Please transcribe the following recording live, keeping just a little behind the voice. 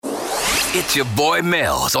It's your boy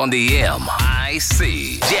Mel's on the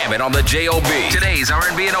MIC. Jamming on the JOB. Today's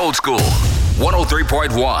R&B and old school.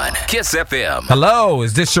 103.1 Kiss FM. Hello,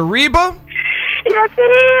 is this Shariba? Yes,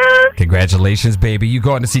 it is. Congratulations, baby. You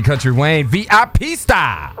going to see Country Wayne VIP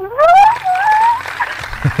style.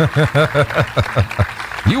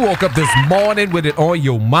 You woke up this morning with it on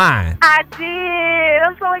your mind. I did.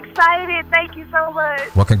 I'm so excited. Thank you so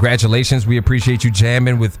much. Well, congratulations. We appreciate you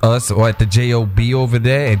jamming with us or at the JOB over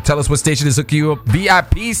there. And tell us what station is hooking you up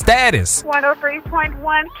VIP status.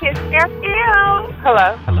 103.1 Kiss FM.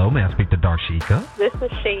 Hello, Hello, may I speak to Darshika? this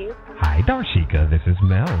is she. Hi, Darshika. This is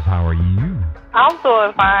Mel's. How are you? I'm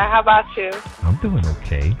doing fine. How about you? I'm doing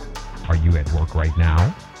okay. Are you at work right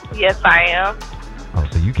now? Yes, I am. Oh,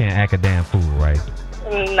 so you can't act a damn fool, right?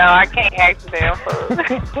 No, I can't act the damn fool.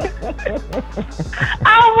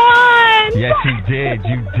 I won! Yes, you did.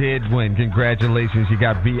 You did win. Congratulations. You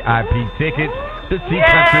got VIP tickets to see Yay!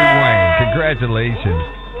 Country Wayne. Congratulations.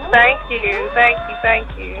 Thank you, thank you,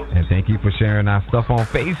 thank you. And thank you for sharing our stuff on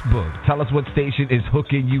Facebook. Tell us what station is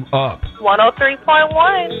hooking you up.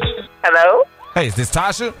 103.1. Hello? Hey, is this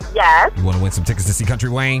Tasha? Yes. You want to win some tickets to see Country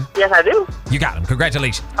Wayne? Yes, I do. You got them.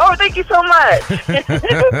 Congratulations. Oh, thank you so much.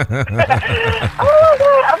 Oh,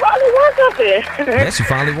 God. I finally won something. Yes, you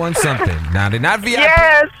finally won something. Now, they're not VIP.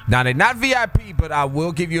 Yes. Now, they're not VIP, but I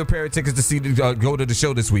will give you a pair of tickets to see go to the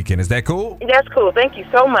show this weekend. Is that cool? That's cool. Thank you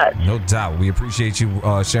so much. No doubt. We appreciate you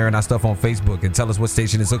sharing our stuff on Facebook and tell us what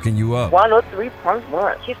station is hooking you up.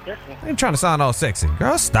 103.1 Kiss FM. I ain't trying to sound all sexy.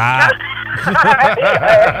 Girl, stop. All right.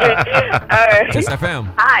 Kiss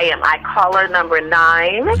FM. Hi, am I caller number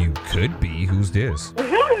 9? You could be. Who's this?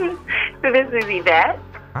 This is Yvette.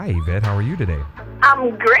 Hi, Yvette. How are you today?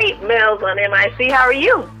 I'm great, Mel's on MIC. How are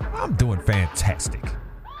you? I'm doing fantastic.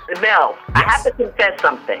 Mel, I Yes. have to confess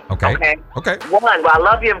something. Okay. Okay. Okay. One, well, I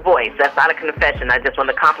love your voice. That's not a confession. I just want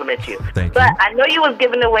to compliment you. Thank but you. I know you was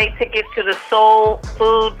giving away tickets to the Soul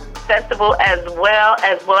Food Festival as well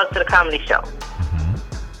as to the comedy show. Mm-hmm.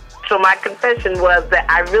 So my confession was that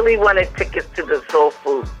I really wanted tickets to the Soul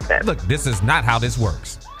Food Festival. Look, this is not how this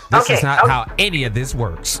works. This Okay, is not okay. how any of this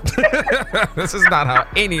works. This is not how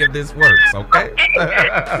any of this works, okay?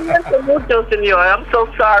 Senor, I'm so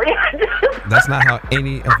sorry. That's not how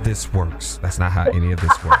any of this works. That's not how any of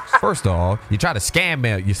this works. First of all, you try to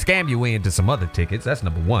scam your way into some other tickets. That's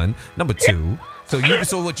number one. Number two, so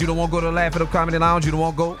what, you don't want to go to the Laugh It Up Comedy Lounge? You don't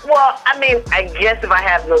want to go? Well, I mean, I guess if I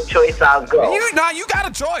have no choice, I'll go. You got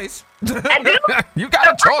a choice. I do? You got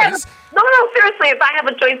a choice. No, seriously, if I have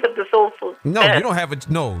a choice of the Soul Food. No, you don't have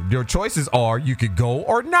no. Your choices are you could go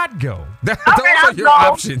or not go. Those I'll are your go.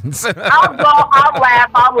 options. I'll go.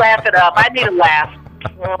 I'll laugh it up. I need a laugh.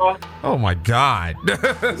 Oh my God.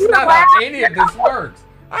 That's not how any of this works.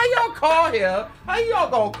 How y'all call here? How y'all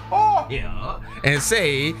gonna call here and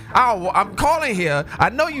say, I'm calling here. I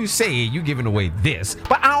know you say you giving away this,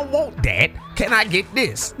 but I don't want that. Can I get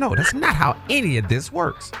this? No, that's not how any of this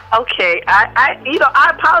works. Okay, I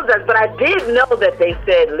apologize, but I did know that they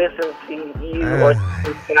said listen to you or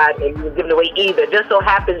God, and you were giving away either. Just so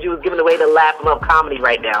happens you was giving away the Laugh 'em Up comedy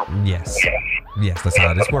right now. Yes. Yes, that's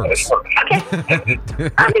how this works. Okay,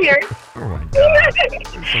 I'm here. Oh my God.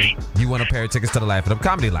 You won a pair of tickets to the Laugh It Up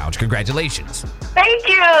Comedy Lounge. Congratulations. Thank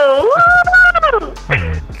you. Woo! Oh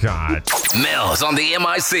my God. Mel's on the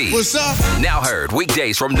MIC. What's up? Now heard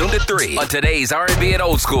weekdays from noon to 3 on today's R&B and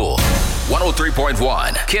old school.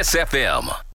 103.1 Kiss FM.